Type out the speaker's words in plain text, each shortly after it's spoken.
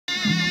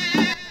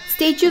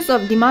Statues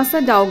of Dimasa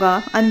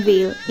daoga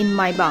unveil in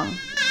Maibang.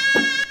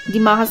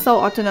 Dima Hasao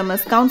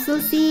Autonomous Council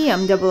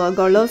CEM Debolal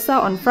Gorlosa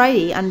on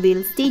Friday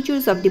unveiled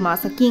statues of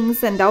Dimasa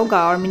kings and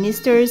daoga or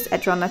ministers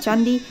at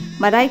Ranachandi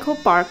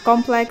Madaikho Park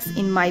complex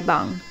in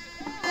Maibang.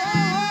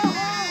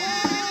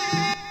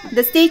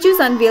 The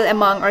statues unveiled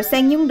among are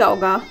Sengyung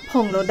daoga,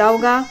 Phonglo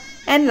daoga,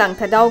 and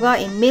Langtha daoga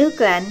in male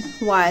clan,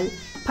 while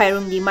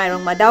Pairungdi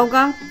Mairong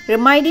Madauga,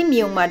 Remaidi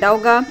Myung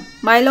Madauga,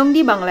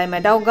 Mailongdi Banglai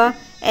Madauga,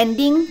 and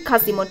Ding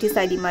Kasimoti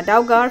Saidi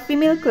Madauga are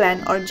female clan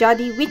or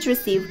jadi which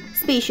receive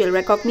special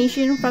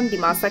recognition from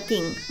Dimasa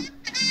king.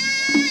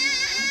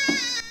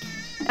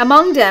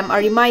 Among them are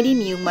Remaidi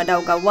Myung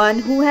Madauga I,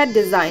 who had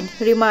designed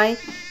Rimai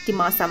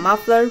Dimasa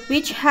muffler,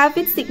 which have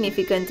its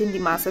significance in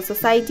Dimasa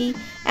society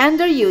and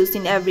are used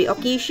in every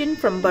occasion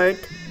from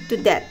birth to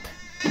death.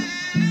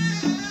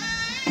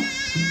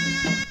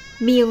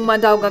 Myung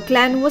Madauga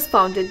clan was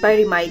founded by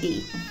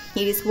Remaidi.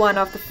 It is one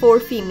of the 4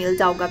 female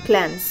daoga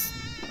clans.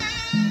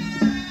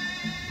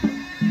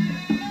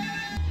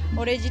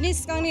 Origini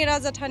skangni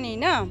raja thani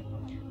na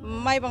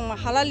Maibang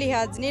mahalali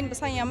ha jinin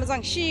basang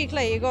yamazang shi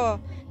klaigo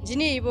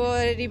jini ibo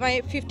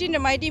Rimai 15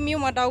 Remaidi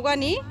Myung Madauga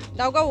ni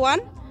daoga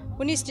 1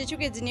 uni statue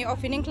ke jini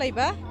opening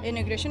klaiba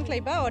inauguration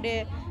klaiba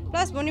ore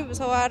plus boni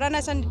basawa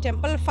Ranachandi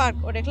temple park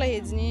ore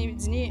klai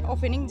jini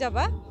opening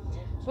jaba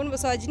bun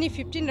basawa jini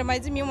 15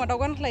 Remaidi Myung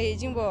Madauga klai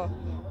jingbo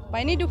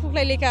baini duku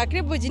klai leka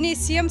akre bo jini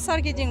CM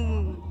sar ke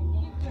jing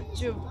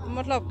जो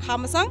मतलब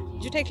खामसंग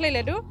जुटे खले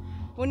लेदो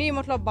उनी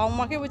मतलब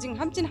Bouma के बुजिंग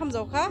हमचिन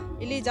हमजौखा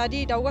इली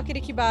जादी दाउगा के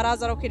रिखिबा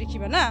राजाराव के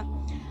रिखिबा ना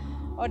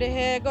और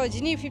हे गो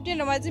जिनी 15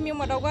 रमाइजी म्यू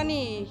मदाउगा नि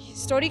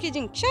स्टोरी के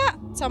जिंग क्षा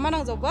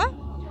समानांग जौबा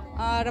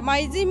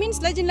रमाइजी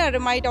मीन्स लाजिनला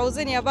रमाइ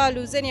दाउजेन याबा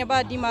लुजेन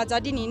याबा दिमा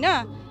जादी नि ना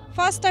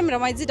फर्स्ट टाइम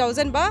रमाइजी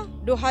दाउजेन बा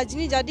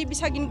दोहाजिनी जादी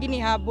बिसागिन गिनि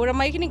हा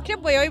बोरमाइ किनि क्रेब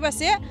बयoi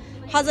बासे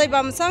हाजाय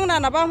बामसां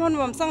नानाबा हन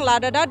बामसां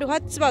लादादा दोहा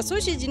चिबा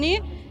सुसि जिनि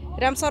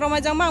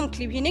रामसारमाइजां माम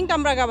क्लिप हिनिं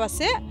दामरागा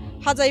बासे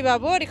हाजाय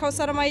बाबो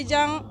रिखावसार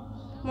माइजां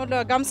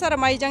मतलब गामसार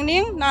माइजां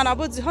निं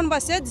नानाबो जिहन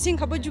बासे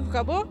जिसिंखाबो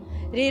जुखाबो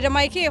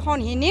रेरमाइखे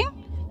हन हिनिं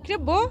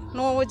क्रेबो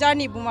नो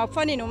जानि बुमा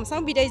फानि नमसां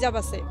बिदाय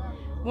जाबासे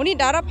मुनि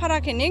दारा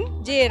फाराखे निं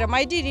जे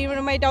रमाइदि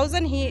रमाइ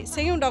दाउजन हि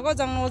सेंयु दागो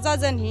जां नो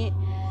जाजन हि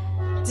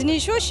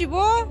जिनिसो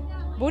शिबो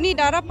बुनि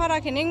दारा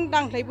फाराखे निं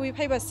दांख्लाय बुइ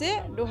फाइबासे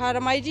दोहा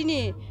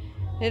रमाइदिनि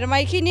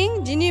रमाइखे निं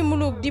जिनि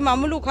मुलुग दिमा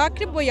मुलुगहा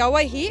क्रेबो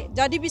यावाइ हि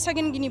जादि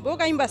बिसागिन गिनिबो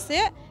गाइमबासे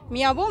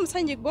मियाबो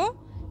मसाइजिकबो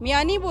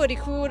मियानि बो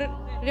रिखुर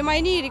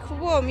रेमाइनि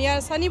रिखुबो मिया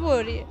सानिबो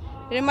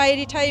रेमाइ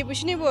रिथाइ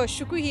बुसिनिबो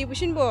सुकुहि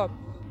बुसिनबो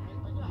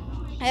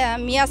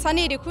मिया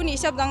सानि रिखुनि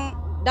हिसाबदां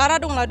दारा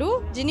दंलादु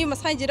जिनि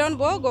मसाइ जिरान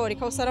बो गो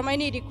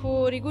रिखावसारमाइनि रिखु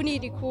रिगुनि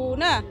रिखु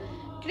ना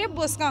क्रेब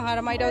बसकां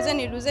हारमाइ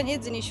दावजेनि लुजेन हे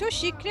जिनि सु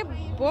शि क्रेब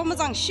बो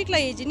मोजां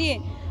शिखलाय जिनि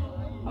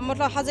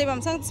मतलब हाजाय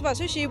बामसां सिबा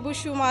सुसि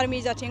बुसु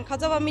मारमि जाथिं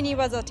खाजाबा मिनि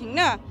बाजाथिं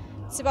ना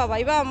सिबा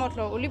बायबा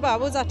मतलब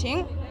उलिबाबो जाथिं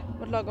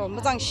मतलब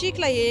मोजां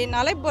शिखलाय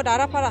नालाय बो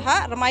दारा फाराहा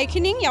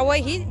रमाइखिनिं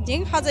यावाइ हि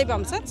जिं हाजाय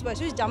बामसां सिबा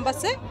सुसि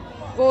जामबासे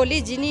गोलि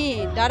जिनि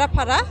दारा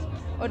फारा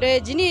ओदे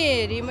जिनि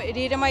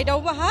रिरमाइ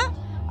दावबाहा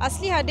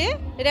असली हादे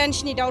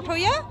रेनशनि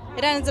दावथौया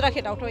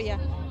रेनजराखे दावथौया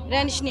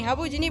रेनशनि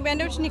हाबो जिनि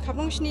बेन्डौचनि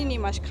खाफंशनि नि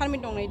मास खारमि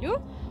दंनायदु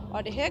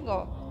ओदे हे गो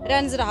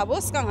रेनजरा हाबो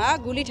स्कांहा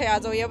गुलि थाया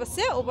जया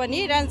बसे ओबानि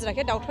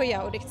रेनजराखे दावथौया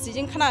ओदे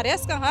सिजिं खाना रे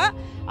स्कांहा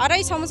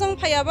आराय समसं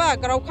फायाबा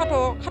ग्राव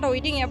खाथो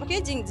इदिं याबके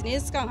जिं जिनि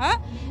स्कांहा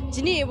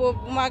जिनि एबो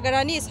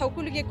मागारानि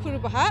सावकुलुके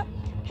खुरबाहा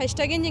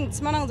थाइस्टागेन जिं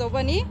सिमानां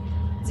जौबानि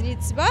जिनि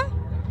सिबा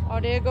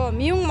ओदे गो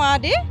मियुं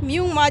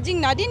मा जिं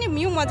नादिनि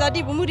मियुं मा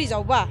जादि बुमुरि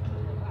जावबा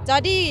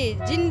जादि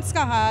जिन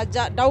स्कांहा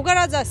दाउगा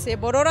राजा से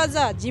बर'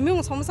 राजा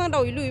जिमिं समसां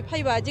दाउ इलु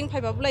फाइबा जिं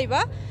फाइबा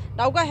बुलाइबा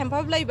दाउगा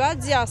हेम्फा बुलाइबा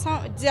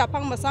जिया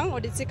फांबासां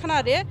ओदिसि खाना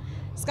रे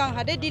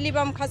स्कांहा दे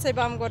दिलिबाम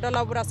खासाइबाम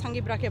गदालाबुरा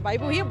सांगिब्राखे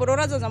बायबो हि बर'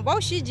 राजा जां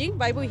बावसि जिं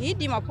बायबो हि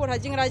दिमापुर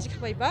जिं राजि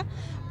खाबाइबा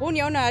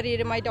बुनियाव नारि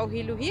माइ दाउ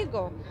हिलु हि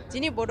गो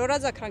जिनि बर'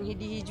 राजा ख्रां हि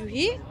दिहि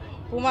जुहि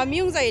बुमा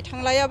मियुं जाय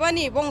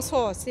थांलायाबानि बंस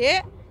से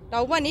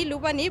दाउबानि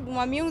लुबानि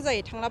बुमा मियुं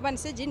जाय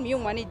थांलाबानिसे जिन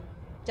मियुं मानि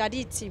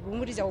जादि थि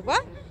बुमुरि जावबा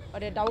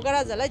अरे दाउगा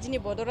राजाला जिनि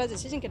बड'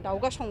 राजासे जिंखे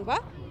दाउगा संबा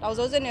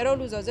दाउजाव जेनेराव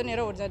लुजाव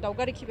जेनेराव ओरजा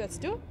दाउगा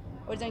रिखिबासतु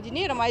ओरजां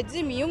जिनि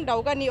रमाइजि मियुं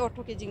दाउगानि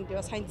अर्थके जिं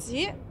देवा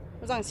साइन्सि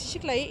मोजां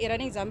सिखलाय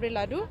एरानि जामब्रे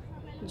लादु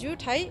जु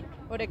थाइ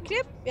ओरे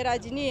क्रेप एरा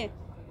जिनि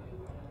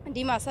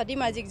दिमासा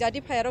दिमाजिक जादि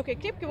फायाराव के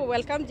क्रेप के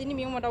वेलकम जिनि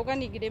मियुं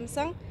दाउगानि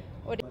गिदेमसां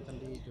ओरे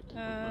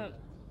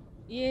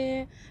ये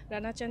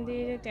रानाचंदी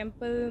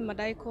टेम्पल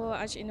मदाइखो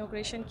आज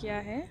इनॉग्रेशन किया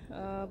है।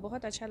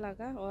 बहुत अच्छा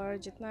लगा और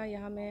जितना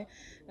यहाँ में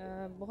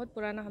बहुत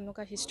पुराना हम लोग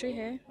का हिस्ट्री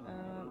है।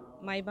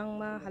 माइबांग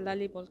में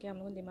हलाली बोल के हम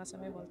लोग दिमासा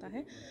में बोलता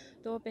है।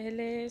 तो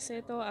पहले से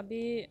तो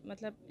अभी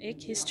मतलब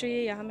एक हिस्ट्री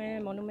यहाँ में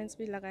मोनूमेंट्स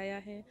भी लगाया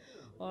है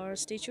और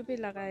स्टैचू भी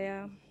लगाया।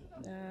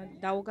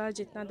 दाओगा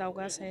जितना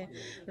दाओगास है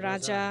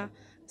राजा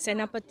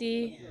सेनापति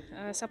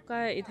सबका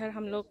इधर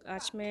हम लोग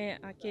आज में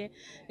आके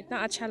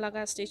इतना अच्छा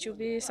लगा। स्टैचू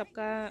भी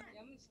सबका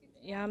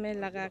यहाँ में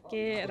लगा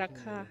के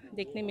रखा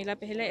देखने मिला।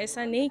 पहले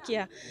ऐसा नहीं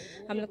किया।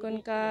 हम लोग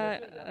उनका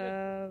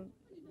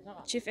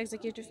chief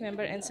executive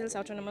member and sales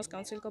autonomous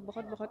council को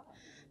बहुत बहुत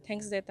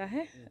थैंक्स देता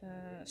है।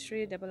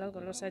 श्री देबलाल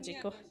गोरलोसा जी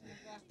को।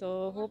 तो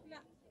होप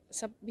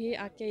सब भी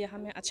आके यहाँ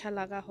में अच्छा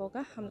लगा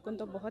होगा, हमको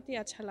तो बहुत ही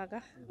अच्छा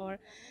लगा।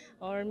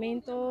 और मेन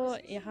तो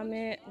यहाँ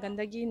में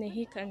गंदगी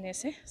नहीं करने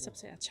से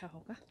सबसे अच्छा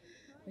होगा,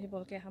 वही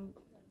बोल के हम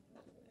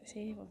ऐसे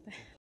ही बोलते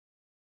हैं।